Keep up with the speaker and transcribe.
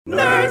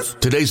Nerds!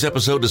 Today's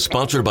episode is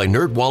sponsored by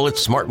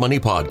NerdWallet's Smart Money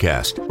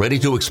Podcast. Ready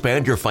to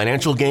expand your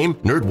financial game?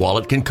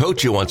 NerdWallet can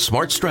coach you on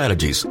smart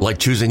strategies like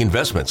choosing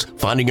investments,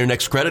 finding your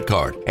next credit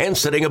card, and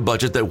setting a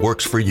budget that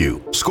works for you.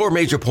 Score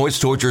major points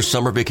towards your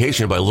summer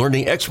vacation by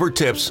learning expert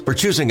tips for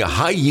choosing a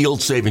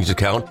high-yield savings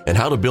account and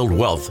how to build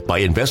wealth by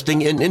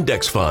investing in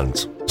index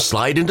funds.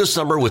 Slide into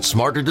summer with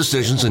smarter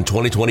decisions in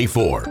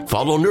 2024.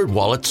 Follow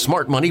NerdWallet's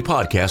Smart Money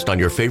Podcast on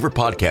your favorite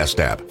podcast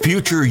app.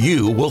 Future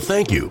you will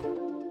thank you.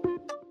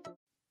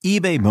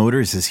 eBay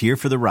Motors is here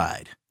for the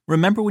ride.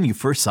 Remember when you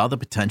first saw the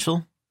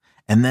potential?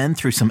 And then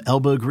through some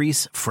elbow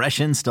grease, fresh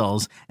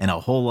installs, and a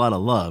whole lot of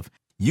love,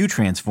 you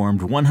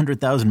transformed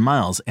 100,000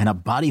 miles and a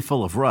body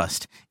full of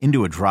rust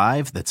into a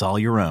drive that's all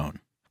your own.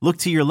 Look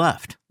to your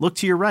left. Look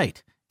to your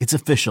right. It's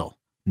official.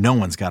 No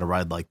one's got a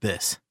ride like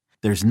this.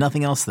 There's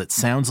nothing else that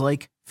sounds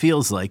like,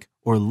 feels like,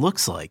 or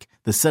looks like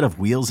the set of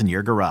wheels in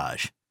your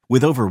garage.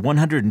 With over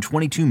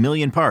 122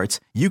 million parts,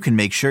 you can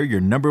make sure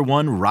your number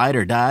one ride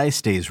or die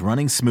stays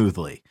running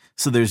smoothly.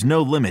 So there's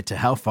no limit to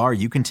how far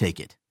you can take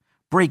it.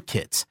 Brake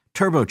kits,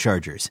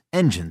 turbochargers,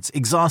 engines,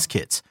 exhaust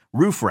kits,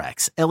 roof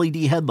racks, LED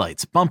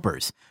headlights,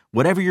 bumpers,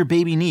 whatever your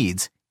baby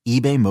needs,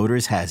 eBay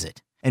Motors has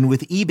it. And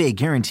with eBay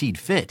Guaranteed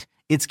Fit,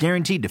 it's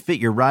guaranteed to fit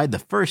your ride the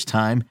first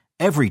time,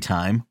 every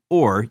time,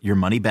 or your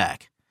money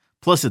back.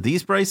 Plus at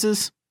these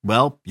prices,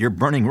 well, you're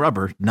burning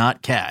rubber,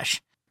 not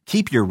cash.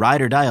 Keep your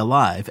ride or die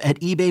alive at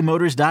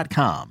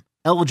ebaymotors.com.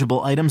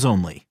 Eligible items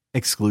only.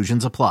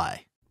 Exclusions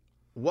apply.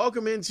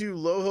 Welcome into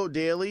Loho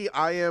Daily.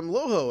 I am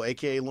Loho,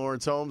 a.k.a.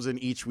 Lawrence Holmes,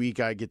 and each week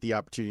I get the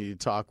opportunity to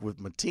talk with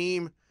my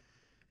team.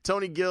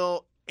 Tony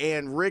Gill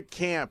and Rick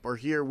Camp are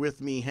here with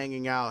me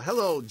hanging out.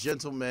 Hello,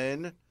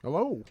 gentlemen.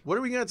 Hello. What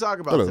are we going to talk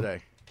about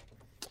today?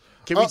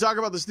 Can we talk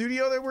about the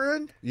studio that we're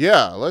in?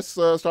 Yeah, let's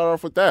start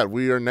off with that.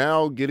 We are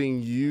now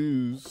getting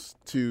used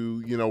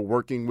to,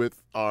 working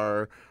with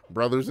our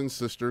brothers and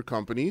sister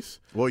companies.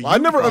 Well, I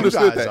never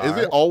understood that. Is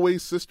it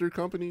always sister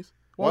companies?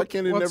 Why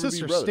can't it never be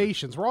sister brothers?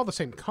 stations? We're all the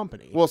same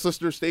company. Well,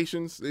 sister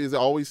stations, is it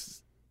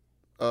always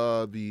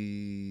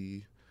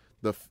the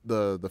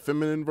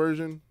feminine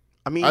version?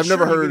 I mean, I've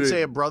never heard you it.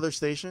 say a brother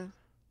station.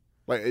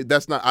 Like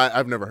that's not.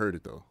 I've never heard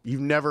it though.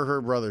 You've never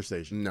heard brother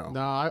station? No.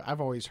 No,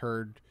 I've always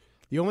heard.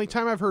 The only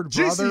time I've heard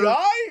brother,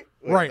 GCI?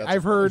 Right?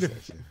 I've heard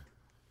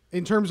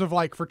in terms of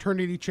like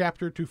fraternity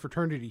chapter to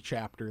fraternity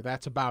chapter.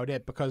 That's about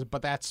it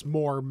but that's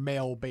more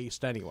male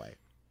based anyway.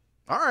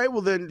 All right.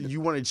 Well, then you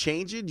want to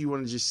change it? Do you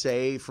want to just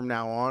say from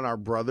now on our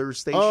brother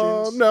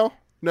stations? No.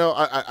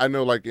 I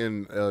know, like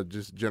in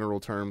just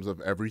general terms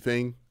of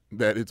everything,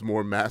 that it's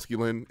more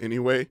masculine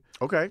anyway.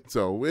 Okay.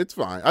 So it's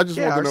fine. I just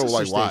want to know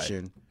like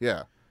station. Why.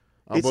 Yeah.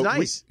 It's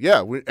nice. We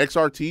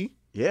XRT.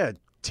 Yeah.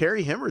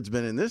 Terry Hemmert's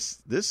been in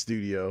this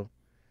studio.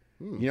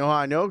 You know how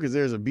I know? Because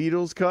there's a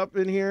Beatles cup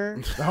in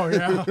here. Oh,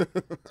 yeah.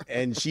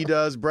 And she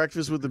does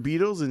Breakfast with the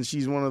Beatles, and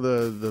she's one of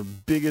the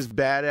biggest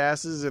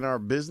badasses in our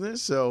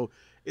business. So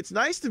it's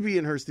nice to be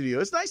in her studio.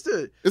 It's nice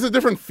to... It's a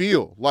different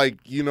feel. Like,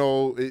 I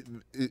don't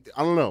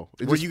know.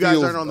 Well, you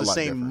guys aren't on the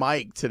same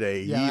mic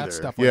today either.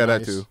 That's definitely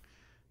nice. That too.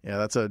 Yeah,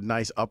 that's a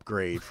nice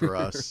upgrade for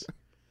us.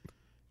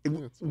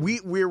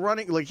 We're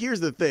running... Like,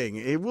 here's the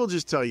thing. We'll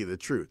just tell you the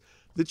truth.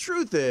 The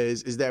truth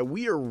is that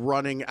we are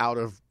running out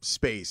of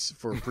space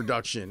for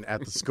production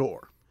at the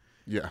Score.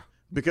 Yeah.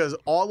 Because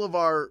all of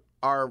our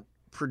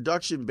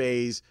production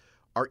bays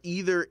are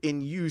either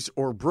in use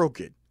or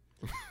broken.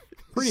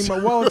 Pretty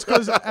much. Well, it's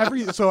because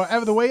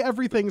the way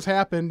everything's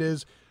happened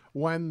is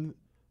when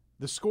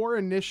the Score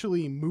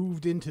initially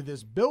moved into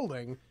this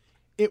building,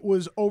 it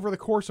was over the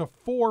course of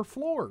 4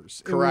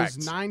 floors. Correct. It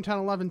was 9, 10,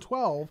 11,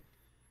 12.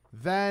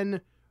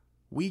 Then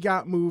we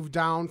got moved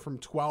down from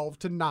 12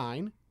 to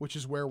 9, which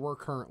is where we're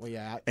currently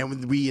at.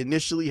 And we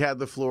initially had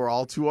the floor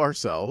all to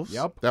ourselves.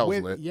 Yep. That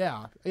was lit.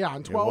 Yeah.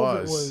 On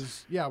 12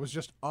 it was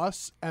just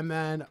us and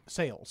then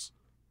sales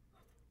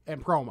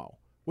and promo,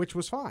 which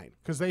was fine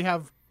because they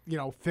have,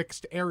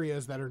 fixed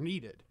areas that are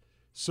needed.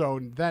 So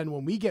then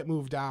when we get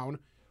moved down,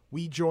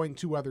 we join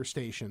 2 other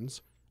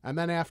stations. And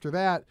then after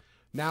that,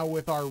 now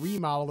with our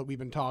remodel that we've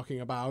been talking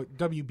about,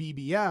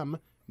 WBBM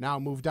now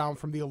moved down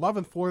from the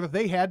 11th floor that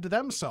they had to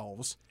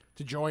themselves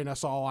to join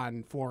us all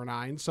on floor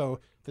 9. So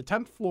the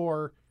 10th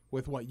floor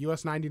with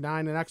US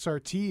 99 and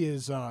XRT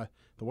is the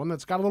one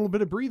that's got a little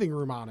bit of breathing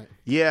room on it.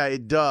 Yeah,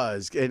 it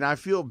does. And I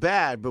feel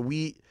bad, but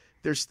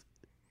there's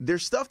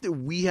stuff that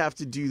we have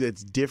to do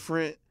that's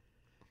different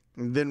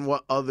than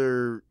what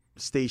other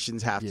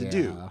stations have to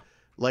do.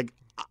 Like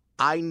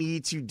I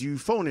need to do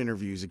phone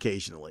interviews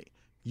occasionally.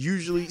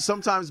 Usually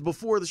sometimes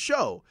before the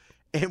show.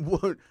 And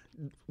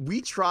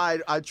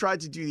I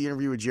tried to do the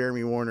interview with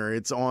Jeremy Warner.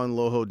 It's on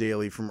Loho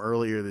Daily from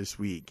earlier this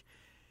week.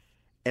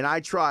 And I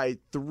tried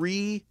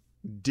 3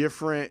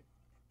 different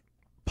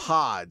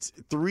pods,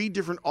 3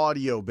 different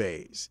audio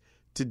bays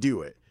to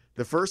do it.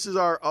 The first is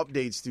our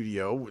update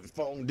studio. The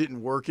phone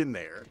didn't work in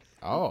there.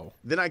 Oh.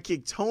 Then I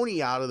kicked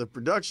Tony out of the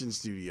production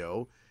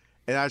studio,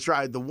 and I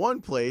tried the one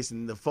place,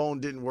 and the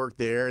phone didn't work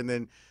there. And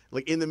then,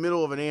 like, in the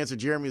middle of an answer,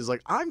 Jeremy was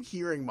like, I'm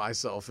hearing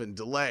myself in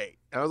delay.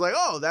 And I was like,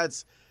 oh,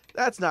 that's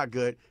That's not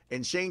good.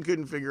 And Shane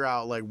couldn't figure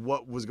out like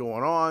what was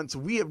going on. So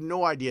we have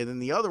no idea. Then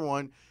the other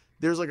one,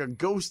 there's like a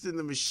ghost in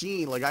the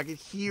machine. Like I could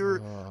hear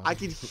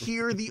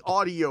the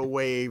audio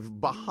wave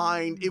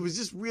behind. It was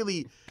just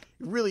really,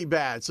 really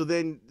bad. So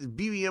then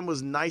BBM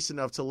was nice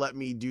enough to let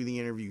me do the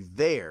interview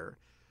there.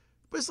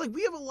 But it's like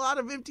we have a lot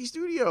of empty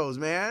studios,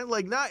 man.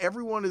 Like not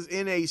everyone is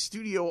in a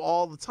studio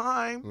all the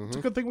time. It's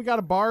a good thing we got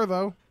a bar,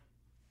 though.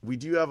 We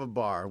do have a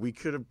bar. We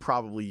could have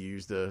probably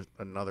used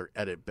another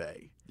edit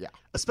bay. Yeah.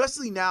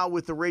 Especially now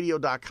with the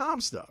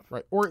radio.com stuff.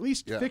 Right. Or at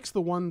least fix the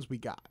ones we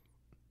got.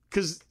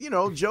 Because,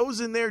 Joe's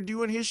in there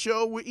doing his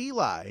show with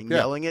Eli and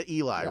yelling at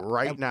Eli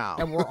now.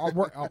 And we're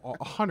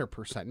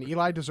 100%. And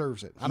Eli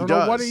deserves it. I don't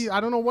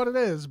know what it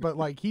is, but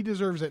like he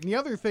deserves it. And the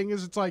other thing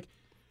is it's like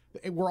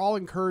we're all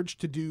encouraged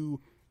to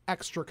do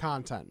extra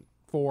content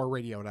for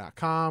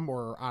radio.com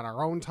or on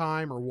our own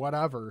time or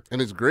whatever. And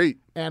it's great.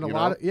 And a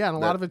lot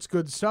of it's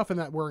good stuff and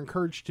that we're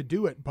encouraged to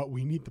do it, but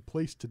we need the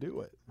place to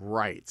do it.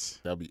 Right.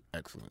 That'll be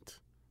excellent.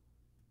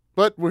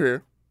 But we're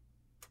here.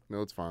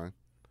 No, it's fine.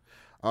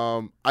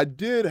 I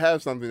did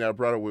have something that I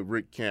brought up with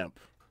Rick Camp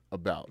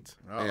about.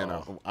 And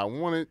I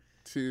wanted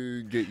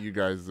to get you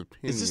guys'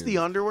 opinion. Is this the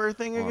underwear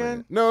thing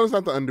again? No, it's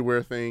not the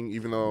underwear thing.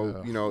 Even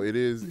though it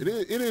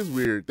is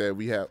weird that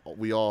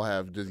we all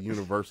have just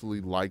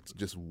universally liked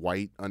just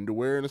white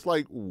underwear, and it's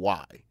like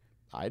why?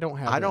 I don't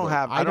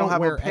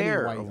have a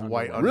pair of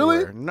white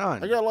underwear. Really?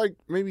 None. I got like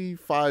maybe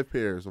 5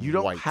 pairs of white. You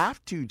don't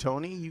have to,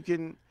 Tony. You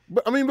can.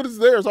 But it's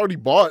there. It's already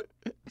bought.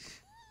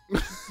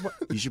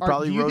 You should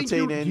probably rotate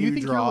in new draws. Do you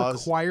think you're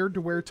required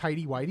to wear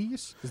tighty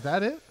whiteys? Is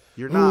that it?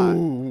 You're not.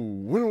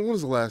 Ooh, when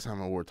was the last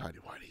time I wore tighty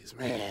whiteys?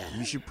 Man,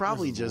 you should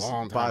probably just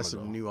buy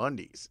some new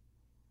undies.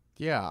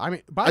 Yeah, I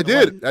mean, I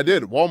did.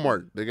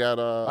 Walmart. They got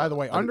By the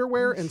way,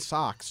 underwear and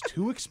socks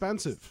too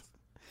expensive.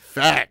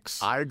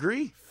 Facts. I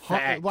agree.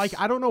 Facts. Like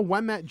I don't know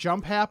when that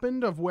jump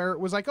happened of where it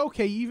was like,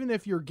 okay, even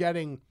if you're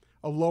getting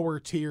a lower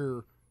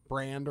tier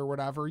brand or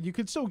whatever, you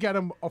could still get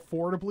them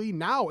affordably.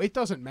 Now it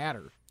doesn't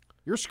matter.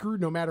 You're screwed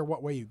no matter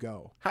what way you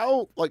go.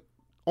 How, like,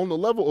 on the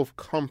level of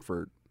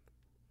comfort,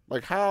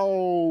 like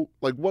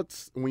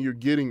what's, when you're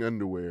getting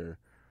underwear,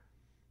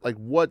 like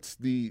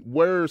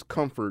where's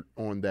comfort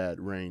on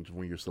that range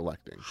when you're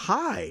selecting?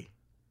 High.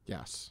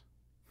 Yes.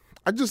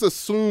 I just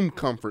assume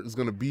comfort is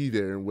going to be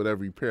there in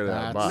whatever you pair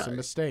that by. That's a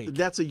mistake.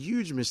 That's a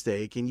huge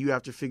mistake, and you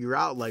have to figure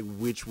out, like,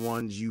 which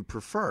ones you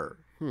prefer.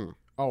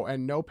 Oh,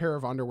 and no pair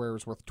of underwear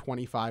is worth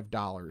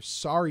 $25.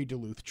 Sorry,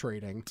 Duluth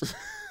Trading.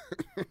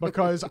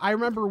 Because I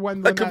remember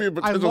when that could be a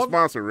potential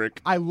sponsor,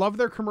 Rick. I love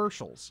their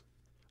commercials.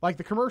 Like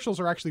the commercials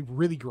are actually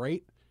really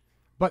great.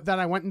 But then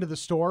I went into the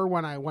store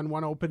when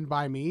one opened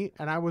by me,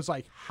 and I was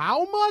like,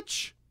 "How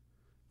much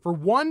for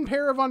one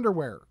pair of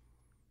underwear?"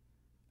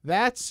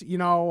 That's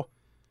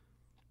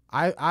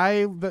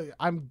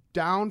I'm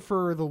down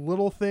for the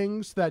little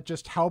things that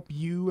just help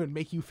you and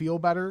make you feel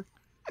better,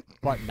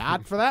 but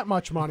not for that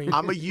much money.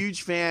 I'm a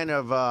huge fan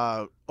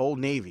of Old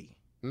Navy.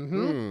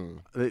 Mm-hmm.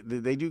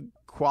 They do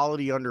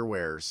quality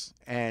underwears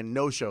and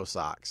no-show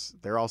socks.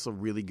 They're also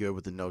really good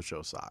with the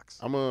no-show socks.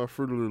 I'm a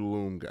Fruit of the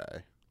Loom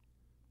guy.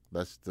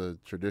 That's the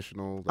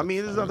traditional.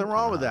 There's nothing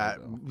wrong with that.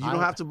 You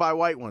don't have to buy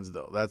white ones,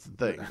 though. That's the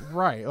thing.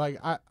 Right. Like,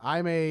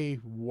 I'm a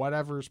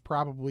whatever's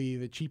probably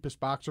the cheapest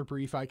boxer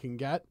brief I can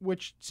get,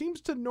 which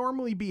seems to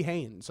normally be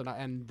Hanes,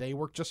 and they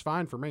work just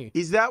fine for me.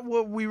 Is that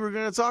what we were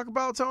going to talk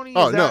about, Tony?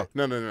 No.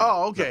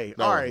 Oh, okay.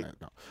 No, all right.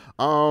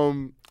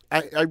 No.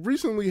 I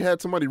recently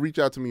had somebody reach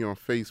out to me on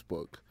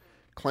Facebook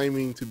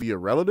claiming to be a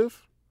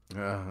relative.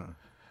 And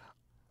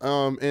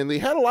they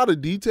had a lot of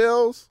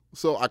details,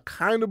 so I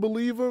kind of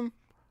believe them.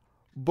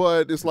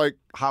 But it's like,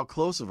 how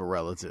close of a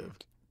relative?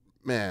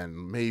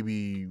 Man,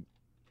 maybe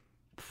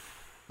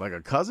like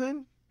a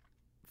cousin,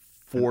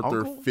 fourth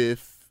or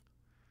fifth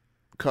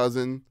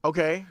cousin.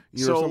 Okay,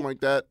 something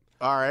like that.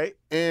 All right.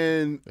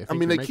 And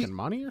they keep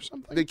money or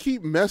something. They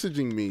keep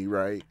messaging me,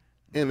 right?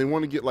 And they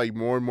want to get like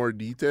more and more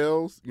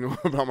details,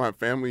 about my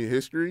family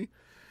history.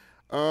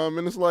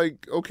 And it's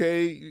like,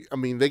 okay,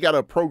 they got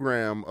a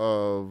program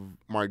of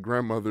my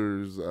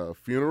grandmother's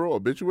funeral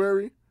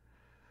obituary.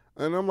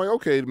 And I'm like,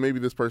 okay, maybe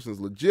this person's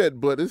legit,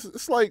 but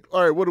it's like,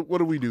 all right, what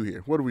do we do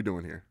here? What are we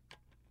doing here?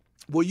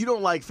 Well, you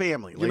don't like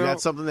family. Like,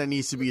 that's something that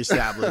needs to be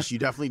established. You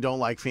definitely don't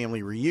like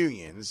family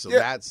reunions. So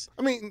that's...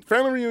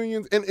 family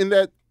reunions, and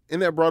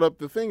that brought up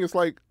the thing. It's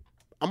like,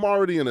 I'm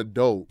already an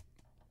adult,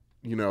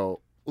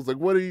 It's like,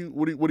 what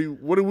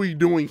are we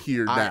doing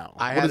here now?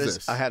 What is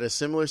this? I had a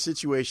similar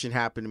situation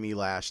happen to me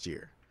last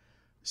year.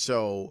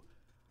 So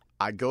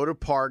I go to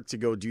Park to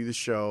go do the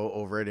show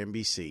over at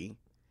NBC.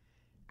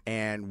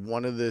 And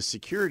one of the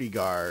security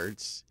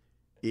guards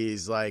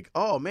is like,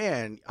 "Oh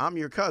man, I'm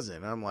your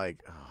cousin." I'm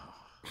like,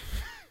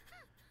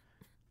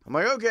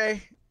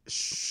 okay,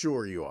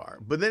 sure you are.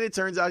 But then it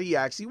turns out he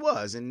actually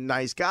was a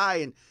nice guy.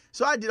 And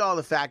so I did all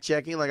the fact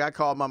checking. Like I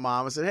called my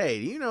mom and said, "Hey,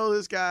 do you know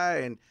this guy?"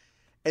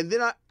 And then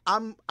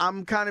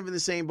I'm kind of in the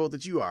same boat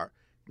that you are.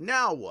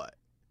 Now what?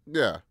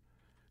 Yeah.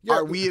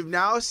 We have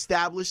now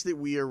established that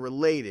we are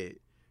related,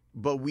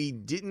 but we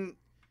didn't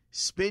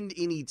spend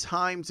any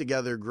time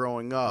together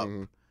growing up.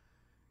 Mm-hmm.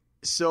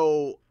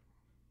 So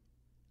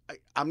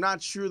I'm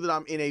not sure that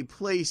I'm in a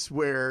place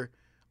where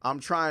I'm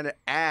trying to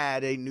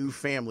add a new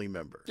family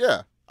member.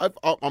 Yeah,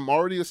 I'm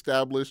already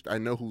established. I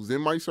know who's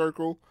in my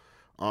circle.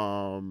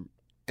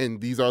 And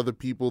these are the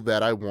people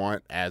that I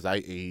want as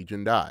I age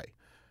and die.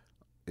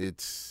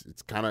 It's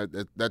kind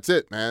of, that's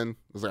it, man.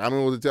 It's like, I don't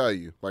know what to tell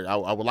you. Like,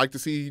 I would like to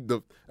see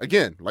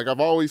again, like I've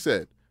always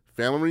said,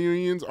 family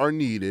reunions are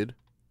needed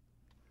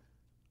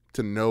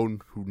to know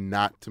who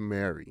not to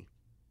marry.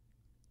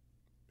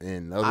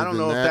 And I don't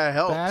know if that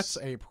helps. That's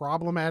a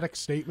problematic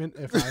statement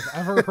if I've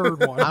ever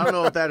heard one. I don't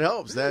know if that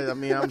helps.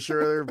 I'm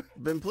sure there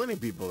have been plenty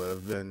of people that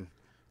have been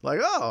like,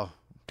 oh,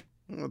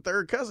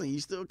 third cousin, you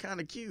still kind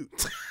of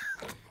cute.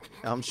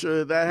 I'm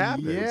sure that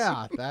happens.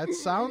 Yeah, that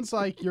sounds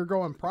like you're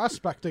going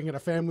prospecting at a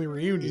family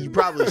reunion. You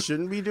probably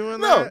shouldn't be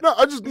doing that.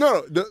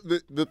 No.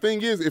 The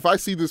thing is, if I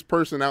see this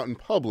person out in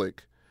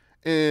public,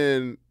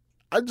 and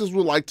I just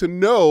would like to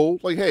know,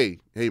 like, hey,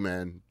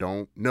 man,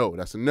 don't. No,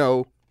 that's a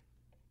no.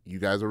 You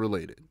guys are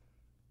related.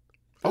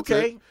 That's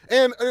okay.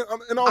 And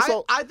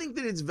also, I think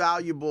that it's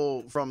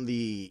valuable from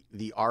the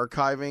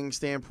archiving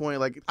standpoint.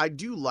 Like, I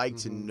do like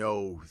to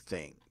know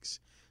things.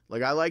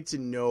 Like, I like to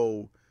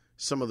know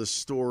some of the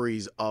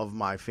stories of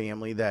my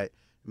family that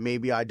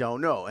maybe I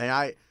don't know.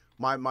 And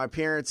my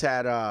parents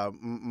had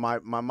my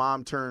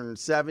mom turned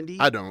 70.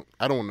 I don't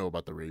know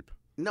about the rape.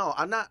 No,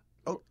 I'm not.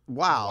 Oh,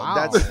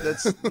 wow.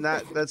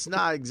 That's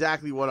not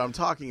exactly what I'm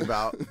talking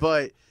about.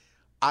 But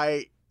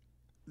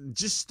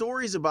just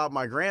stories about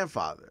my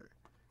grandfather.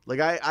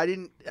 Like, I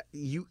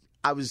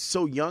was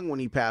so young when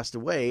he passed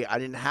away. I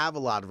didn't have a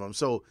lot of them.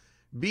 So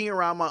being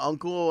around my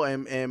uncle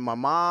and my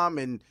mom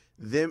and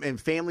them and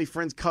family,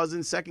 friends,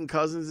 cousins, second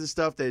cousins and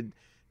stuff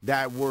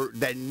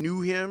that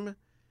knew him,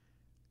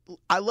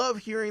 I love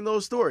hearing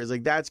those stories.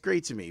 Like, that's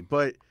great to me.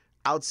 But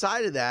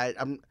outside of that,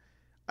 I mean,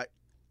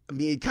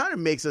 it kind of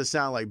makes us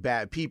sound like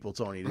bad people,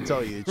 Tony, to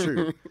tell you the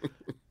truth.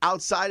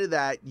 Outside of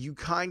that, you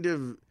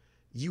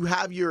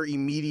have your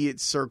immediate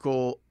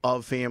circle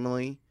of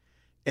family,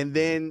 and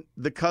then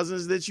the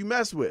cousins that you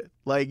mess with.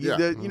 Like, you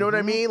know what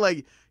I mean?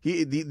 Like,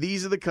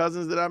 these are the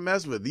cousins that I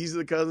mess with. These are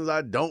the cousins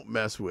I don't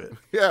mess with.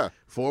 Yeah.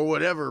 For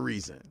whatever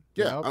reason.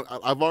 Yeah. Yep.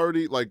 I've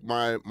already, like,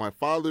 my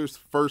father's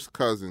first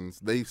cousins,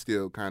 they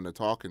still kind of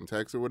talk and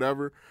text or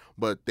whatever,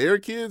 but their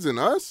kids and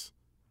us,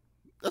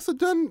 that's a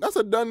done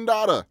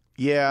data.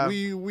 Yeah.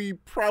 We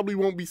probably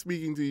won't be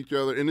speaking to each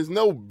other, and there's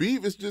no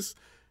beef. It's just,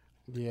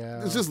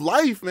 it's just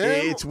life,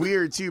 man. It's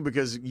weird too,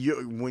 because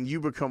when you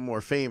become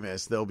more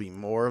famous, there'll be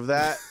more of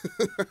that,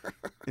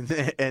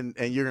 and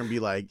you're gonna be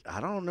like,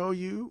 I don't know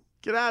you,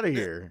 get out of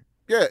here.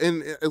 Yeah,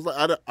 and it's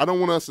like, I don't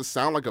want us to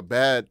sound like a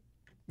bad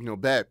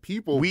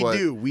people.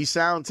 We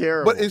sound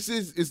terrible. But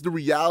it's the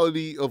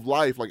reality of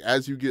life. Like,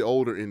 as you get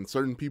older, and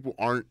certain people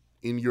aren't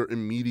in your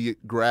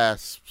immediate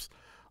grasps,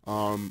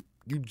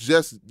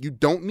 you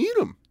don't need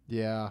them.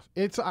 Yeah,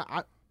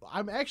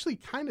 I'm actually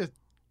kind of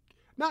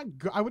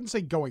I wouldn't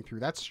say going through,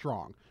 that's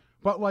strong,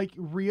 but like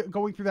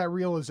going through that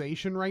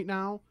realization right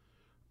now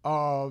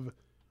of,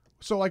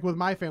 so like with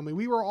my family,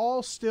 we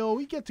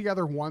get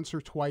together once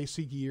or twice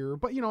a year,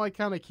 but I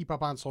kind of keep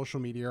up on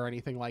social media or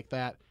anything like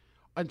that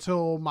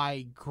until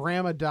my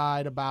grandma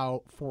died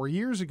about 4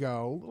 years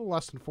ago, a little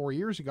less than 4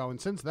 years ago.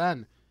 And since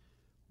then,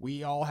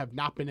 we all have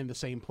not been in the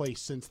same place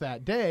since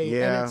that day.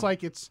 Yeah. And it's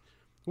like,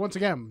 once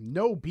again,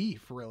 no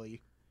beef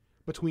really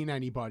between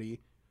anybody.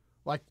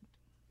 Like,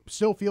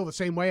 still feel the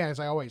same way as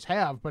I always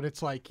have, but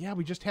it's like, yeah,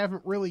 we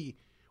haven't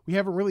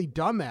really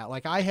done that.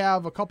 Like, I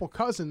have a couple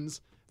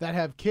cousins that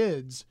have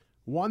kids,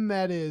 one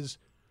that is,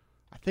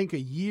 I think, a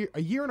year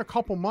and a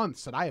couple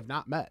months that I have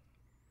not met.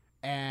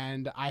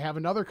 And I have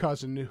another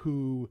cousin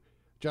who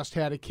just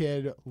had a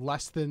kid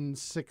less than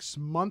 6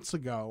 months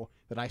ago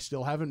that I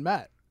still haven't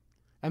met.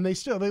 And they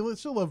still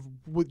live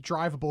with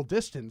drivable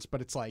distance, but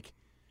it's like,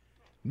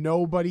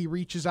 nobody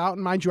reaches out.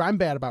 And mind you, I'm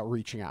bad about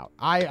reaching out.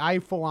 I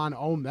full on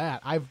own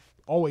that. I've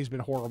always been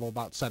horrible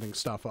about setting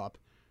stuff up.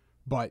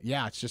 But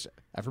yeah, it's just,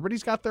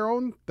 everybody's got their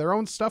own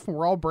stuff, and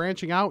we're all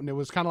branching out. And it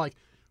was kind of like,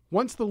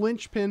 once the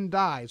linchpin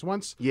dies,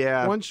 once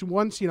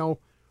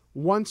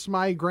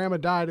my grandma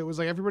died, it was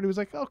like, everybody was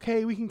like,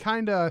 okay, we can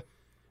kind of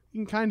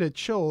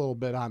chill a little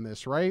bit on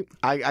this, right?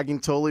 I can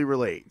totally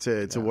relate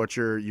to what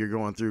you're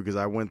going through, because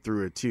I went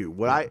through it too.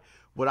 What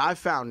I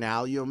found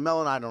now, Mel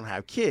and I don't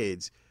have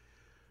kids.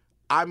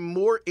 I'm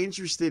more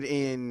interested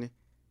in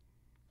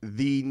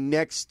the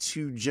next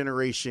two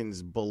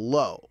generations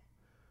below.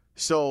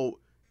 So,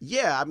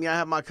 yeah, I mean, I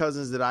have my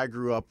cousins that I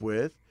grew up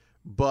with,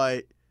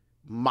 but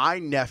my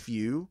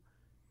nephew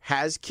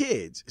has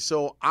kids.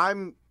 So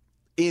I'm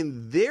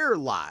in their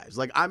lives.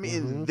 Like, I'm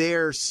in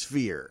their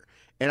sphere.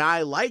 And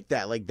I like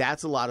that. Like,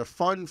 that's a lot of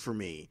fun for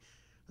me.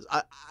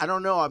 I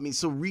don't know. I mean,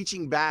 so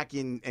reaching back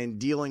and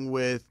dealing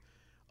with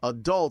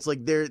adults, like,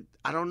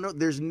 I don't know.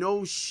 There's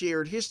no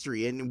shared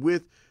history. And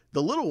with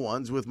the little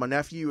ones, with my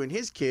nephew and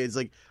his kids,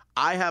 like,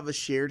 I have a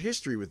shared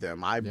history with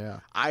them.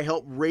 I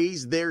helped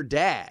raise their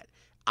dad.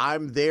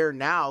 I'm there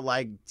now,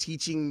 like,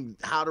 teaching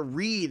how to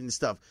read and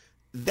stuff.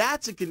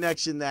 that's a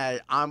connection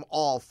that I'm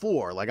all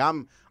for. Like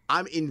I'm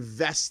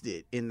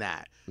invested in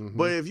that. Mm-hmm.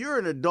 But if you're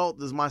an adult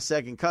that's my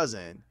second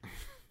cousin,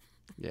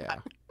 yeah.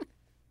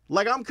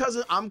 Like I'm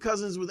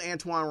cousins with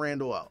Antoine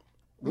Randall.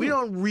 We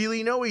don't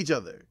really know each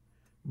other,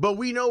 but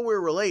we know we're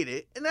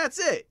related, and that's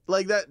it.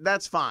 Like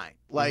that's fine.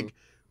 Like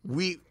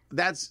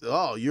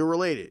you're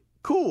related.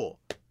 Cool.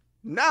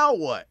 Now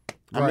what?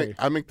 Right.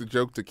 I make the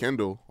joke to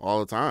Kendall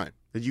all the time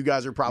that you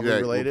guys are probably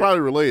related. We're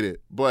probably related,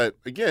 but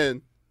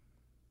again,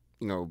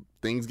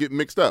 things get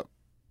mixed up.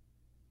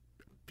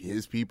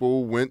 His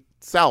people went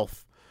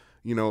south,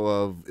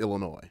 of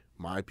Illinois.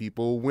 My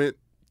people went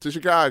to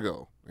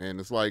Chicago, and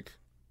it's like,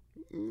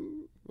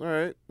 all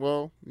right,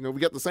 well,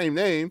 we got the same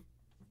name.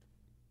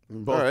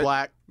 Both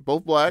black.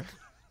 Both black.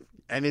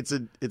 And it's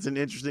an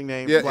interesting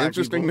name. Yeah, for black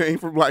interesting people. name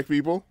for black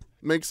people.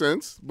 Makes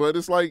sense, but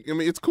it's like,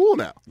 it's cool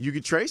now. You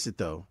could trace it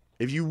though.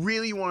 If you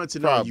really wanted to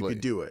know, you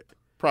could do it.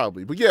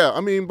 Probably, but yeah,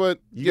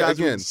 you guys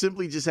would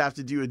simply just have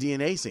to do a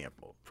DNA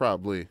sample.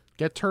 Probably.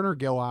 Get Turner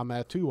Gill on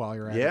that too while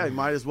you're at it. Yeah, you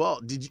might as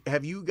well.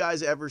 Have you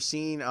guys ever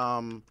seen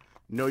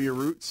Know Your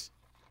Roots?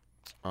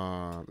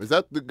 Is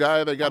that the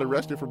guy that got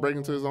arrested for breaking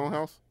into his own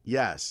house?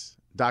 Yes.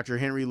 Dr.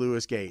 Henry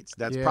Louis Gates.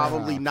 That's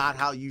probably not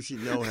how you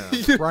should know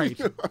him. Right.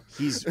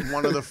 He's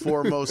one of the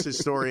foremost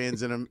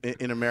historians in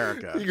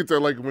America. You can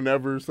tell, like,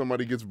 whenever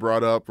somebody gets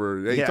brought up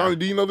or, hey, Tony,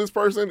 do you know this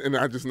person? And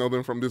I just know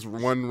them from this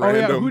one random.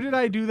 Oh, yeah. Who did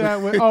I do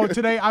that with? Oh,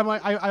 today I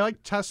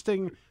like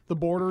testing the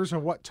borders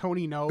of what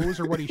Tony knows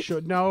or what he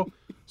should know.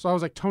 So I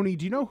was like, Tony,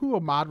 do you know who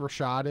Ahmad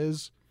Rashad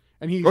is?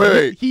 And he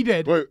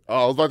did. Wait,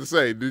 I was about to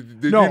say,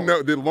 did you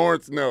know? Did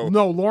Lawrence know?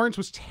 No, Lawrence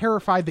was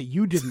terrified that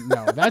you didn't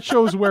know. That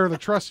shows where the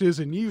trust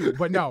is in you.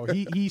 But no,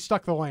 he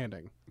stuck the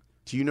landing.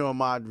 Do you know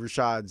Ahmad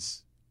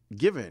Rashad's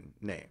given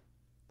name?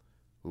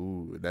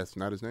 Ooh, that's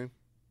not his name?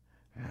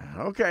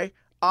 Okay.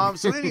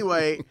 So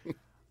anyway,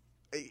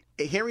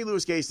 Henry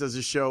Louis Gates does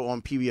a show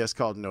on PBS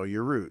called Know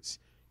Your Roots.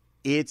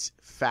 It's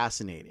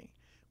fascinating.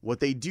 What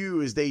they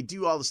do is they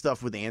do all the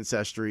stuff with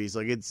ancestries.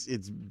 Like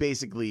it's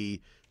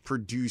basically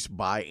produced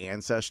by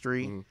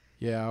Ancestry.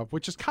 Yeah,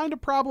 which is kind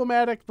of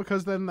problematic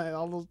because then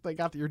they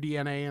got your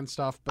DNA and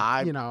stuff. But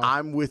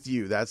I'm with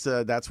you.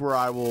 That's where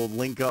I will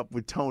link up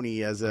with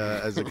Tony as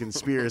a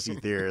conspiracy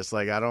theorist.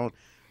 Like I don't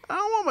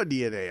want my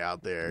DNA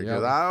out there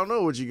because I don't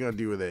know what you're gonna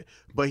do with it.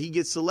 But he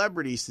gets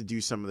celebrities to do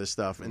some of this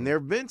stuff, and there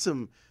have been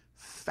some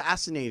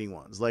fascinating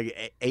ones,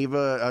 like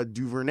Ava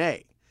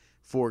DuVernay,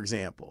 for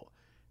example.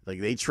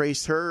 Like they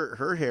traced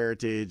her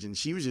heritage, and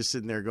she was just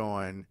sitting there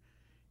going,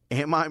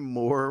 am I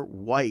more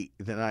white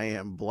than I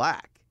am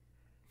black?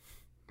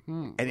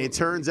 And it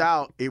turns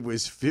out it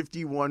was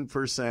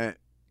 51%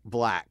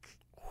 black.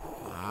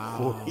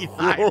 Wow.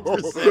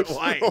 49%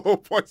 white. Oh,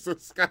 points to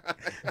Sky.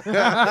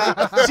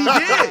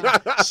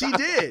 She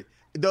did.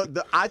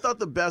 I thought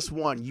the best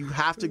one, you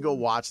have to go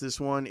watch this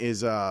one,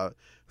 is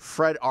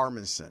Fred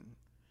Armisen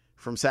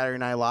from Saturday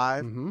Night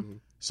Live. Mm-hmm.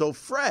 So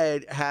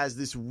Fred has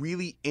this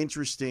really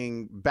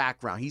interesting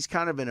background. He's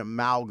kind of an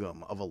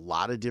amalgam of a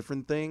lot of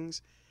different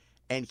things.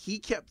 And he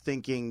kept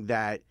thinking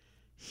that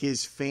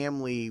his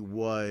family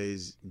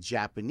was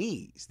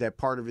Japanese, that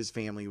part of his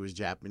family was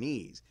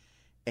Japanese.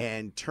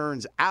 And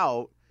turns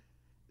out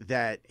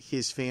that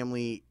his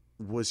family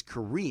was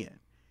Korean.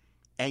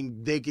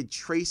 And they could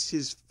trace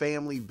his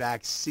family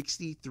back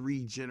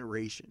 63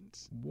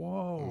 generations.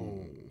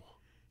 Whoa.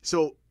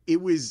 So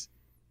it was,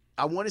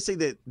 I want to say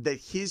that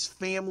his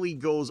family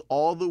goes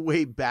all the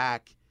way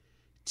back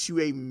to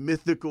a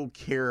mythical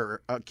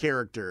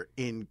character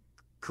in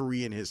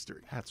Korean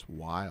history. That's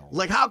wild.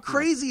 Like, how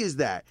crazy is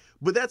that?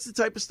 But that's the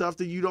type of stuff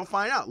that you don't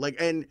find out. Like,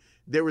 and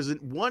there was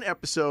one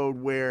episode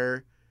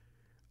where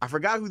I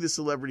forgot who the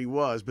celebrity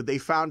was, but they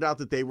found out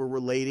that they were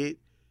related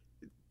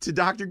to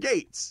Dr.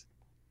 Gates.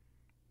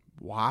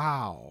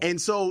 Wow. And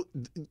so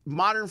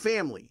Modern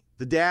Family,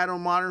 the dad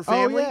on Modern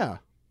Family,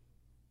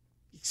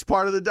 he's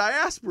part of the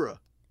diaspora.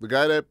 The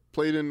guy that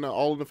played in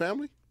All in the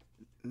Family?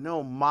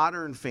 No,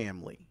 Modern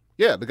Family.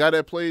 Yeah, the guy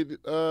that played,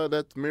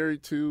 that's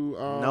married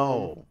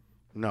to...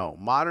 No,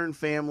 Modern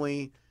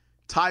Family.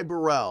 Ty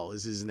Burrell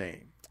is his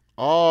name.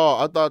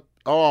 I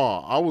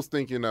was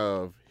thinking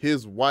of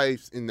his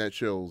wife's in that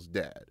show's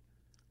dad.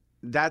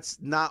 That's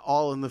not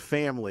All in the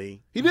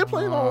Family. He did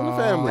play in All in the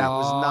Family. That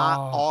was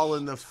not All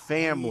in the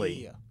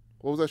Family.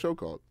 What was that show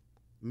called?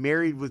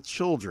 Married with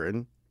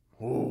Children.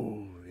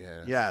 Oh,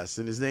 yeah. Yes,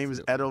 and his name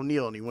is Ed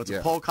O'Neill, and he went to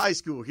Polk High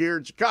School here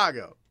in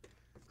Chicago.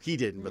 He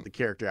didn't, but the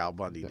character Al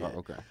Bundy did.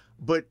 Okay.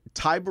 But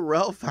Ty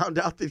Burrell found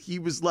out that he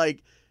was,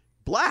 like,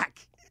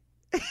 black.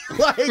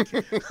 like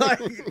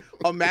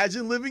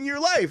imagine living your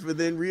life and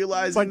then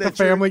realizing like that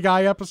the Family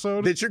Guy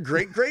episode that your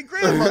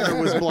great-great-grandmother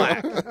was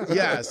black.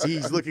 Yes,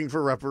 he's looking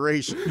for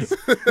reparations.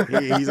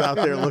 He's out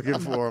there looking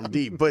for them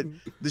deep. But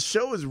the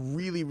show is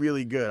really,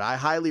 really good. I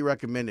highly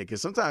recommend it because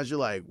sometimes you're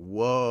like,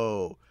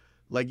 whoa.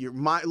 Like your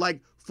mind,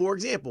 like, for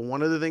example,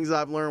 one of the things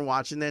I've learned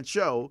watching that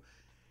show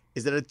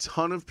is that a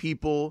ton of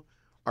people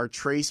are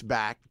traced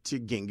back to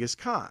Genghis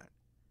Khan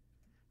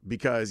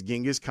because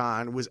Genghis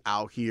Khan was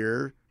out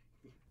here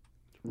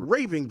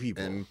raping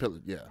people. And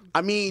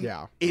I mean,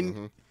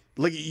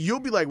 like you'll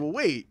be like, well,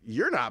 wait,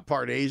 you're not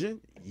part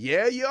Asian.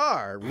 Yeah, you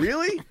are.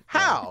 Really?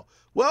 How?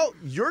 Well,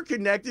 you're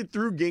connected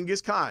through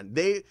Genghis Khan.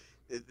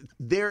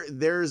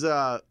 There's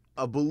a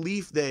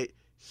belief that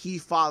he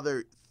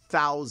fathered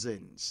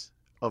thousands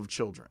of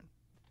children.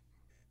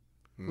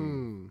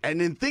 And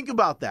then think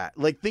about that.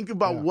 Like, think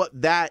about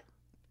what that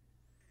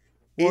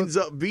ends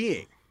up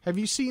being. Have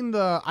you seen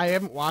I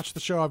haven't watched the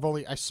show.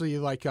 I see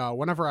like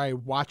whenever I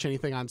watch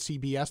anything on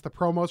CBS, the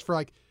promos for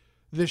like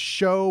the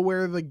show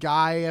where the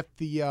guy at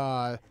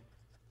the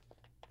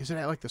is it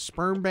at like the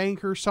sperm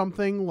bank or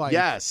something? Like,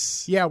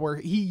 yes. Yeah, where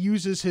he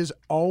uses his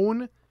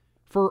own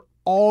for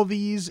all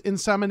these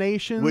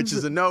inseminations. Which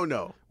is a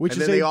no-no. And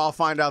then they all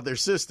find out they're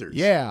sisters.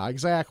 Yeah,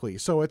 exactly.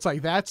 So it's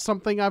like, that's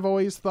something I've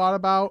always thought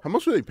about. How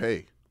much do they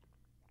pay?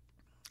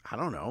 I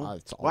don't know.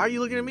 Why are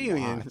you looking at me,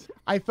 Ian?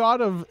 I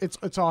thought of,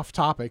 it's off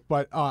topic,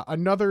 but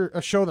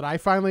a show that I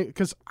finally,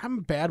 because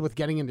I'm bad with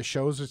getting into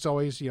shows. It's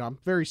always, I'm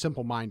very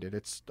simple-minded.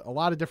 It's a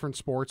lot of different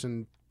sports,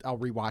 and I'll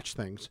rewatch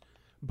things.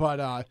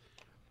 But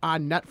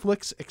on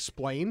Netflix,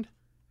 Explained.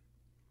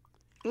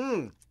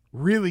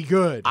 Really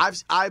good.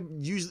 I've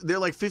used, they're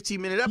like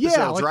 15-minute episodes,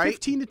 yeah, like right?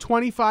 15 to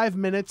 25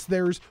 minutes.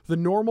 There's the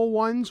normal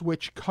ones,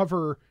 which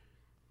cover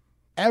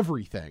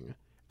everything.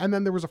 And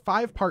then there was a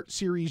 5-part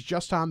series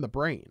just on the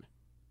brain,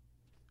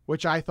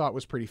 which I thought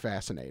was pretty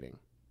fascinating.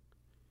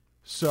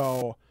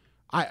 So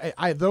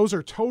I those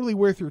are totally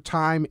worth your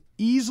time,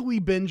 easily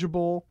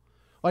bingeable.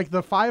 Like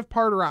the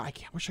 5-parter, I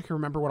wish I could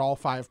remember what all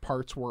 5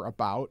 parts were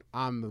about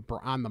on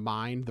the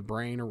mind, the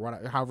brain, or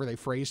whatever, however they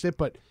phrased it,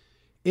 but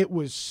it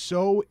was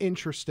so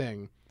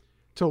interesting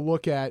to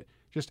look at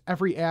just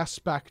every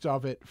aspect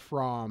of it,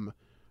 from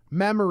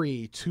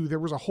memory to, there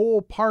was a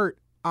whole part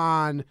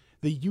on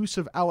the use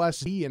of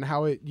LSD and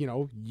how it,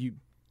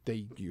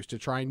 they used to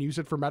try and use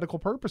it for medical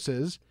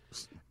purposes,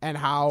 and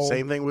how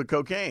same thing with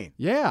cocaine.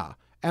 Yeah.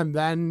 And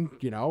then,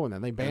 and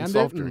then they banned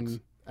it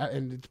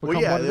and it's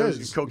become what it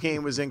is.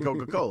 Cocaine was in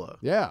Coca-Cola.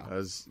 Yeah.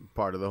 As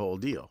part of the whole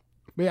deal.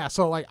 But yeah,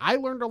 so like I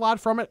learned a lot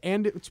from it,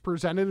 and it's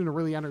presented in a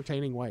really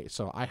entertaining way.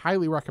 So I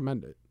highly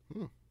recommend it.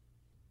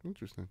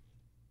 Interesting.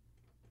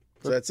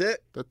 So that's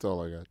it? That's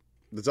all I got.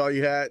 That's all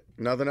you had?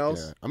 Nothing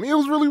else? Yeah. I mean, it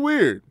was really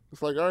weird.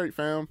 It's like, all right,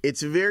 fam.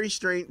 It's very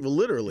strange. Well,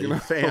 literally,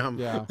 fam.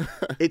 Yeah.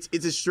 It's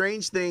a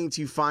strange thing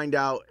to find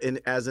out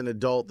as an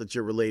adult that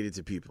you're related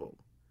to people.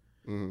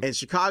 Mm-hmm. And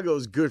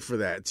Chicago's good for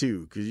that,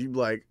 too, because you're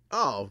like,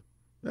 oh,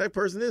 that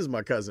person is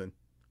my cousin.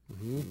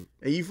 Mm-hmm.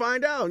 And you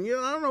find out, and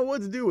I don't know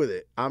what to do with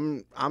it.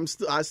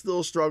 I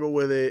still struggle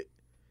with it,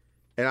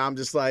 and I'm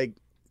just like,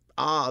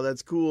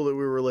 that's cool that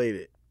we're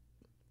related.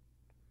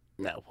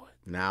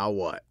 Now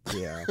what?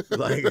 Yeah.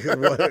 Like,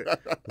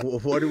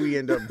 what do we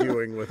end up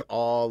doing with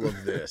all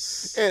of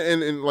this?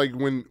 And like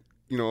when,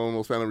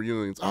 almost family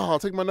reunions, I'll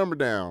take my number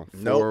down.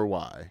 For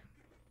why?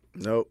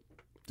 Nope.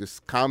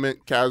 Just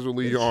comment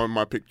casually on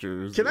my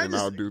pictures,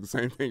 I'll do the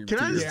same thing. Can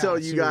I just tell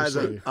you guys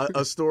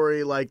a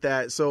story like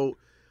that? So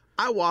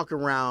I walk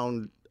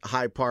around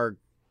Hyde Park,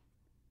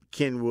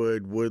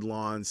 Kenwood,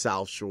 Woodlawn,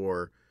 South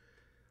Shore.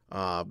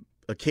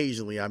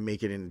 Occasionally I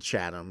make it into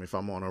Chatham if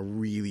I'm on a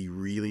really,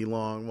 really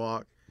long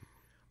walk.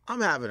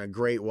 I'm having a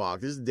great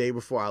walk. This is the day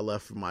before I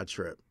left for my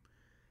trip.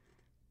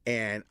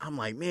 And I'm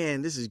like,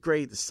 man, this is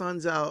great. The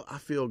sun's out. I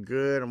feel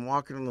good. I'm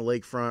walking on the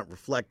lakefront,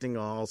 reflecting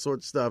on all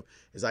sorts of stuff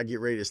as I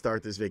get ready to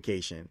start this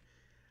vacation.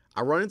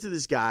 I run into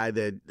this guy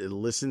that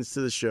listens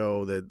to the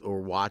show or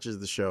watches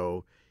the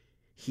show.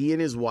 He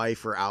and his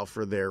wife are out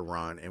for their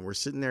run, and we're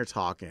sitting there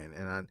talking.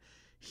 And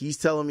he's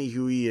telling me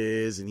who he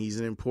is, and he's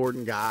an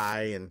important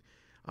guy. And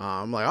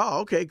I'm like, oh,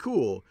 okay,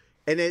 cool.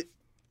 And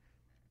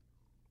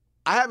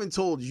I haven't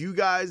told you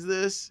guys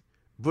this,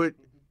 but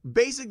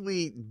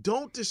basically,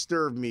 don't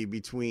disturb me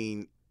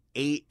between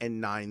 8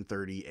 and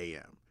 9:30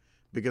 a.m.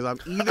 because I'm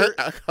either...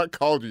 I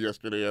called you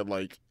yesterday at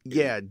like...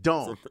 Yeah,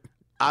 don't.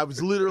 I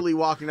was literally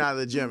walking out of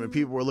the gym, and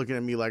people were looking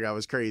at me like I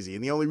was crazy.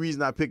 And the only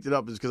reason I picked it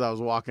up is because I was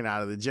walking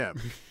out of the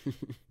gym.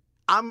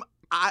 I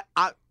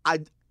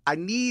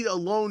need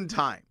alone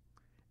time.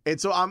 And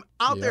so I'm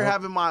out there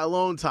having my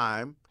alone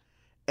time,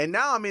 and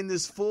now I'm in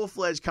this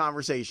full-fledged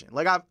conversation.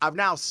 Like, I've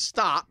now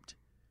stopped.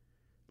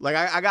 Like,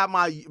 I got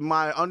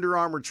my Under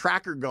Armour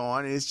tracker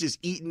going, and it's just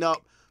eating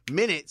up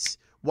minutes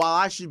while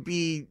I should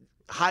be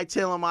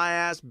hightailing my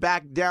ass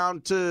back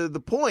down to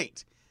the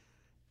point.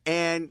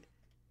 And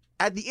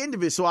at the end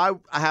of it, so I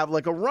have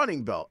like a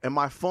running belt, and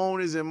my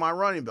phone is in my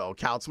running belt,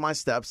 counts my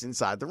steps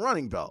inside the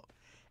running belt.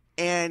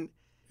 And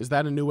is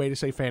that a new way to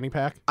say fanny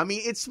pack? I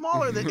mean, it's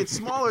smaller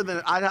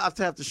than I'd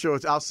have to show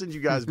it. I'll send you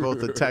guys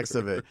both a text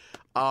of it.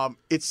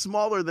 It's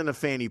smaller than a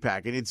fanny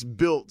pack, and it's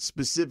built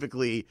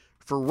specifically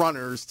for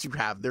runners to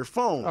have their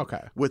phone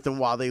with them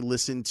while they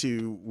listen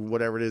to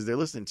whatever it is they're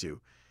listening to.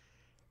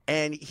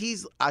 And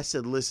I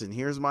said, listen,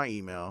 here's my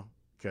email,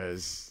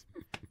 because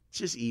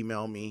just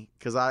email me,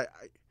 because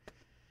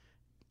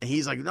and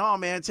he's like, no,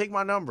 man, take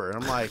my number.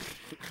 And I'm like,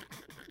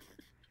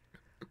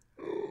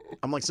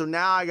 so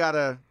now I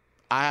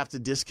have to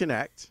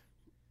disconnect.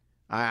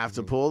 I have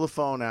to pull the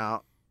phone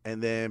out.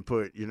 and then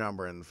put your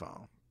number in the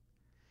phone.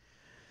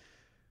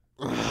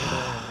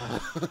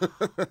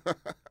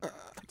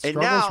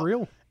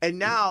 And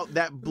now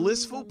that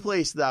blissful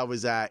place that I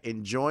was at,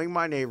 enjoying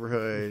my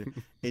neighborhood,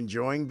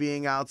 enjoying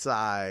being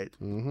outside,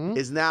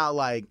 is now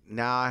like,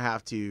 now I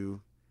have to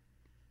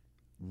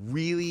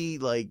really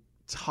like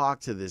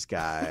talk to this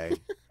guy.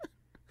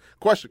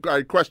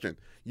 Question.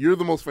 You're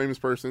the most famous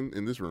person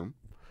in this room.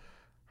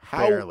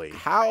 Barely.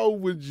 How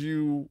would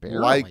you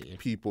like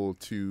people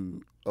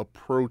to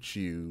approach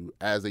you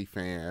as a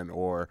fan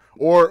or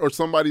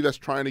somebody that's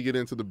trying to get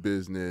into the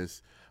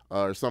business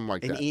or something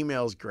like that? An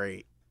email's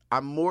great.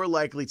 I'm more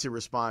likely to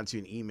respond to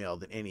an email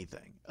than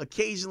anything.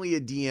 Occasionally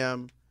a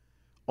DM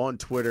on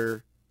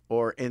Twitter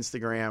or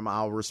Instagram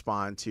I'll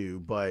respond to,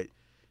 but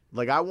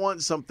like I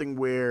want something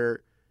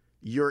where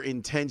your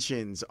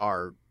intentions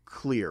are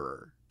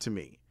clearer to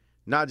me.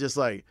 Not just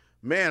like,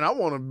 man, I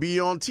want to be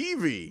on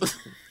TV.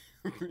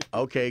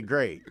 Okay,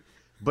 great.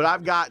 But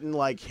I've gotten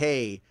like,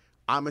 hey,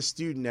 I'm a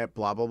student at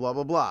blah, blah, blah,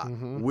 blah, blah.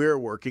 We're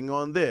working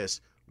on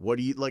this. What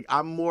do you like?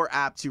 I'm more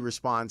apt to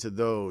respond to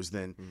those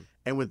than,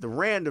 and with the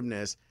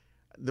randomness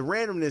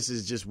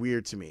is just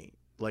weird to me.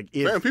 Like,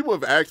 if people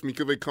have asked me,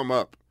 could they come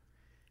up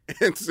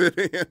and sit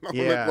in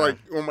like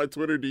on my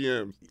Twitter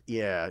DMs?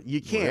 Yeah,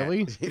 you can't.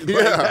 Really?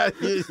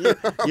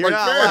 You're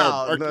not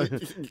allowed.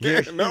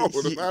 No,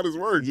 that's not his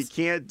words. You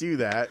can't do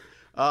that.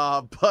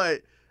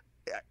 But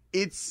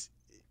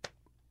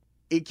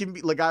it can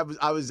be like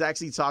I was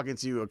actually talking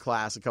to a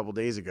class a couple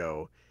days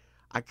ago.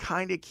 I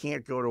kind of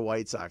can't go to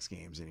White Sox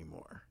games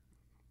anymore.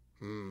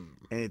 And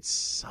it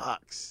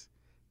sucks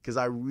because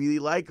I really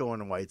like going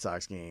to White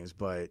Sox games,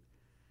 but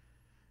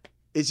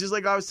it's just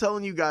like I was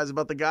telling you guys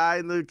about the guy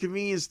in the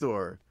convenience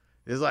store.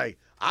 It's like,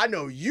 I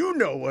know you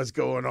know what's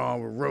going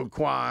on with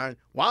Roquan.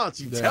 Why don't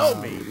you tell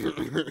me?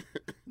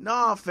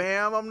 Nah,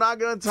 fam, I'm not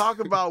going to talk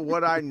about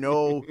what I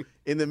know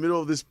in the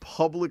middle of this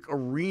public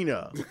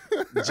arena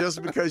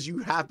just because you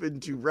happen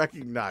to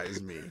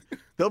recognize me.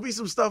 There'll be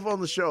some stuff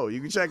on the show. You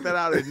can check that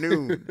out at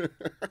noon.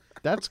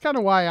 That's kind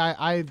of why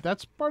I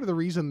that's part of the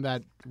reason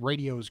that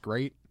radio is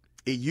great.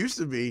 It used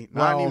to be,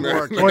 not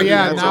anymore. Well,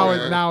 yeah,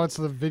 now it's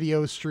the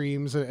video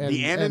streams and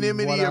the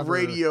anonymity of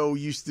radio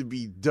used to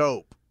be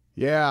dope.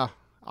 Yeah,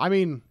 I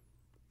mean,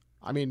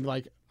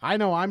 like I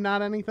know I'm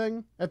not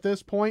anything at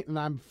this point, and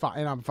I'm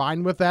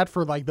fine with that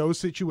for like those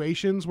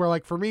situations where,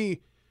 like, for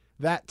me,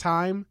 that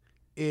time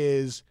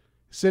is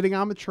sitting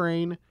on the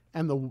train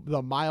and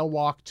the mile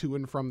walk to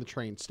and from the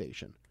train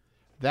station.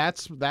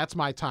 That's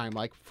my time.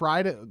 Like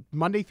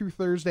Monday through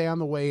Thursday on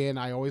the way in,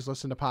 I always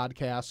listen to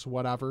podcasts,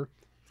 whatever.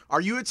 Are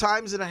you a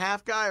times and a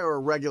half guy or a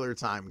regular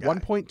time guy?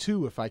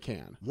 1.2 if I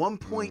can.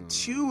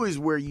 1.2 is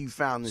where you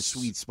found the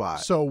sweet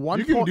spot. So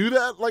you can do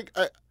that. Like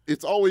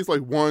it's always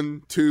like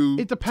 1, 2,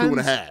 it depends,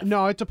 2.5.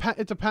 No, it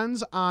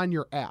depends on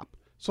your app.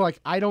 So like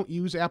I don't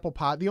use Apple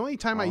Pod. The only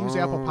time I use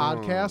Apple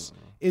Podcasts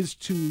is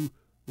to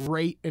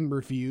rate and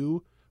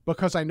review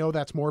because I know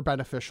that's more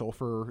beneficial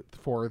for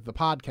the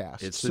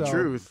podcast. It's the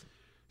truth.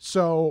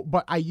 So,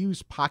 but I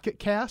use Pocket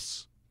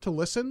Casts to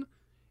listen.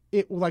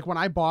 It like when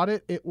I bought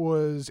it, it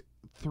was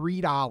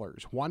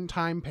 $3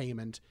 one-time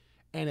payment,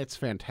 and it's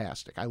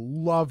fantastic. I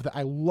love that.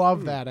 I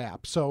love that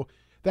app. So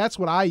that's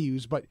what I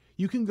use. But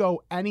you can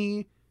go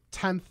any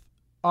 10th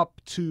up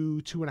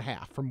to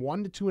 2.5, from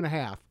 1 to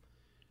 2.5.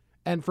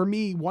 And for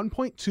me,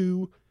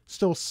 1.2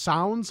 still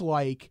sounds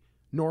like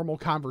normal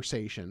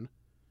conversation.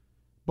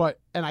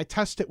 And I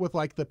test it with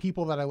like the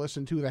people that I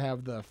listen to that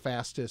have the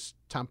fastest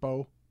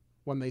tempo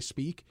when they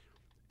speak.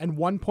 And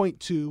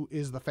 1.2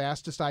 is the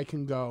fastest I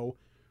can go,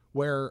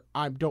 where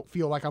I don't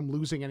feel like I'm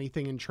losing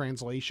anything in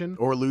translation.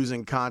 Or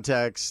losing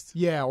context.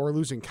 Yeah, or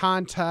losing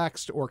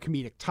context or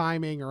comedic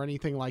timing or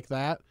anything like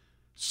that.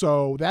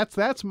 So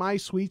that's my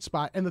sweet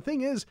spot. And the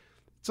thing is,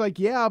 it's like,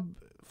 yeah,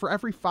 for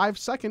every 5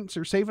 seconds,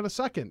 you're saving a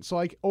second. So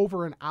like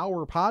over an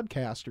hour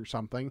podcast or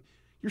something,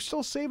 you're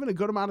still saving a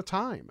good amount of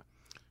time.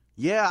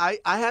 Yeah,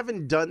 I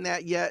haven't done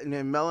that yet. And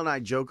then Mel and I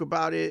joke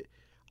about it.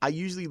 I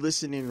usually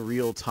listen in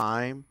real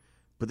time.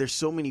 But there's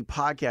so many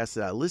podcasts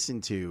that I listen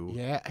to.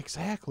 Yeah,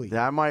 exactly.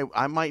 That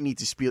I might need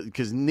to speak,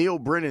 because Neil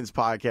Brennan's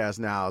podcast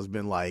now has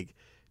been like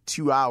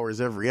 2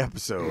 hours every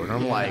episode. And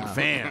I'm like,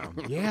 fam,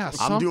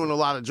 I'm doing a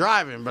lot of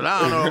driving, but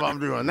I don't know if I'm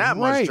doing that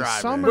much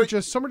driving.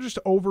 Some are just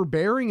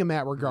overbearing in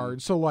that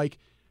regard. So like,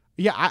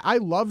 yeah, I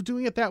love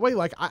doing it that way.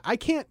 Like I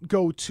can't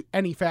go to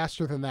any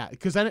faster than that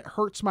because then it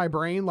hurts my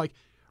brain. Like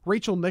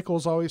Rachel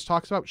Nichols always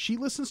talks about, she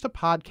listens to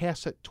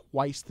podcasts at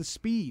twice the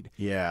speed.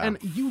 Yeah. And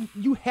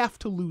you have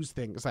to lose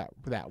things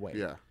that way.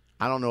 Yeah.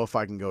 I don't know if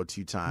I can go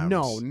 2 times.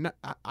 No,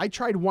 I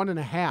tried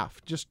 1.5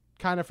 just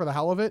kind of for the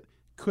hell of it.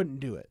 Couldn't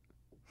do it.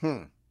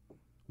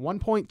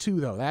 1.2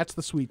 though, that's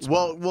the sweet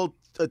spot. Well,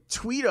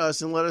 tweet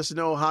us and let us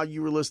know how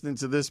you were listening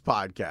to this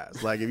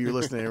podcast. Like if you're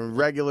listening in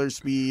regular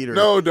speed or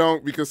no,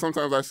 don't, because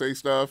sometimes I say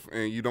stuff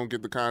and you don't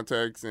get the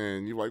context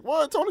and you're like,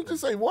 what? Tony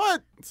just say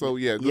what? So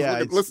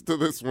listen to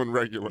this one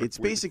regular. It's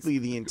basically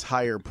the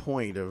entire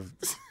point of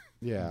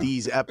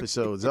these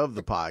episodes of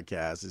the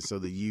podcast is so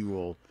that you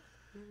will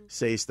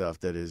say stuff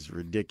that is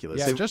ridiculous.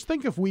 Yeah, just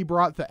think if we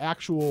brought the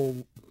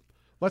actual,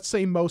 let's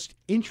say, most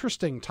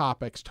interesting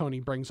topics Tony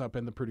brings up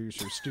in the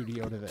producer's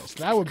studio to this.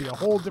 That would be a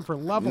whole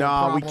different level.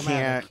 No, we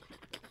can't.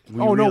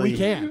 No, we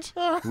can't.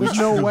 There's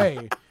no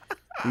way.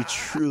 We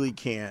truly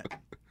can't.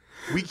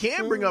 We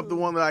can bring up the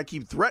one that I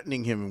keep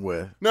threatening him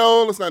with.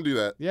 No, let's not do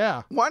that.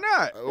 Yeah. Why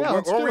not?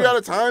 Are we out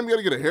of time? You got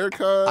to get a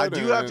haircut. I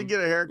do have to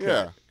get a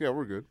haircut. Yeah,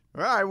 we're good.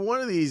 All right,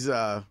 one of these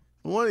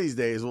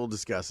days we'll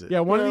discuss it. Yeah,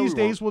 one of these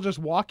days we'll just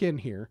walk in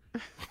here.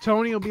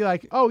 Tony will be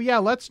like, "Oh yeah,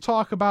 let's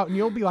talk about," and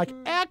you'll be like,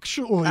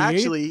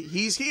 "Actually,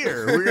 he's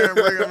here. We're gonna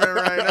bring him in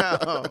right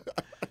now."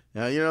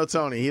 Now, you know,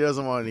 Tony, he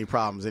doesn't want any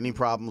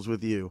problems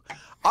with you.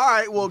 All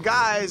right, well,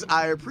 guys,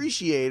 I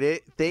appreciate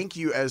it. Thank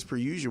you, as per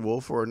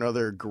usual, for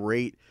another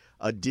great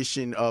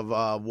edition of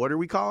what are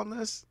we calling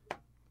this?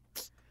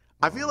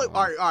 I feel like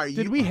all right.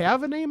 Did we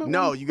have a name?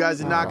 No, you guys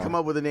did not come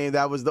up with a name.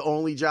 That was the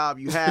only job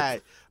you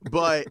had.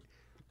 But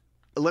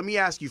let me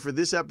ask you, for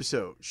this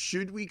episode,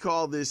 should we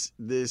call this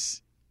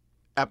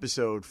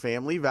episode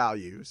Family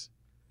Values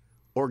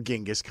or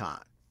Genghis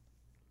Khan?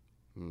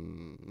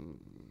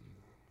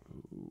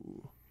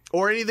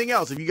 Or anything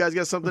else, if you guys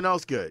got something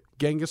else good.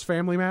 Genghis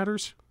Family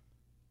Matters?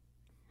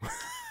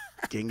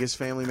 Genghis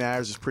Family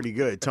Matters is pretty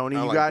good. Tony,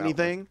 you got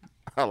anything?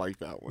 I like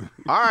that one.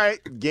 All right.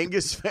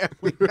 Genghis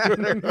Family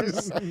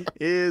Matters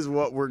is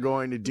what we're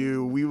going to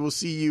do. We will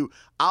see you.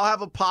 I'll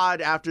have a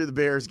pod after the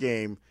Bears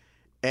game,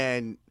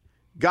 and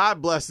God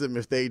bless them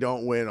if they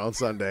don't win on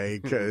Sunday,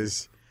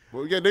 because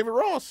well, we got David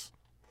Ross.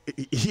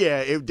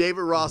 Yeah, if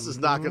David Ross is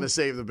not going to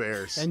save the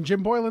Bears. And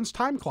Jim Boylan's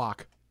time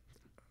clock.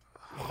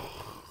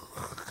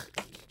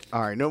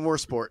 All right, no more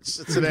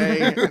sports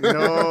today.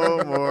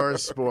 No more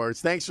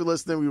sports. Thanks for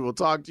listening. We will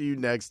talk to you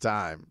next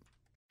time.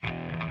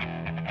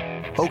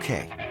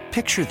 Okay,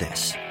 picture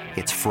this.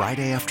 It's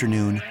Friday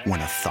afternoon when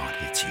a thought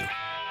hits you.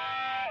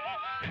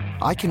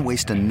 I can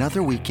waste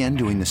another weekend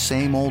doing the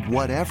same old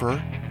whatever,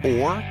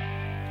 or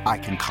I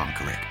can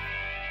conquer it.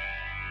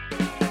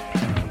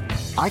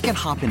 I can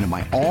hop into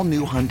my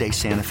all-new Hyundai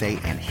Santa Fe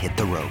and hit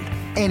the road.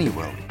 Any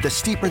road. The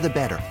steeper, the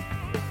better.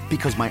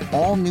 Because my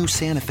all-new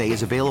Santa Fe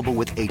is available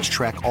with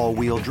H-Track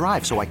all-wheel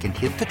drive, so I can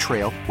hit the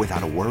trail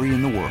without a worry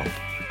in the world.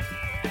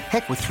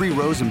 Heck, with 3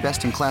 rows and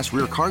best-in-class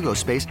rear cargo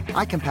space,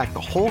 I can pack the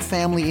whole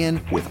family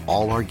in with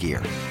all our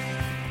gear.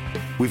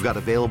 We've got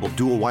available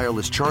dual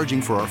wireless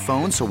charging for our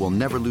phones, so we'll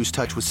never lose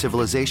touch with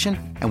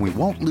civilization, and we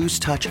won't lose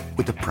touch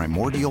with the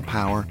primordial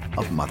power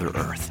of Mother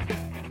Earth.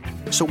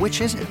 So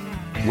which is it?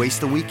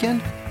 Waste the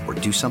weekend or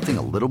do something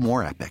a little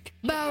more epic?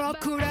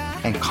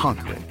 And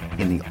conquer it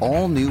in the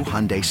all-new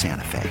Hyundai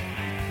Santa Fe.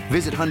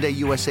 Visit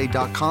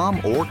HyundaiUSA.com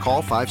or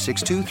call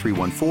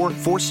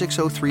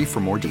 562-314-4603 for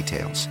more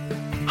details.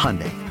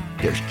 Hyundai,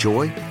 there's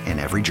joy in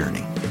every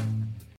journey.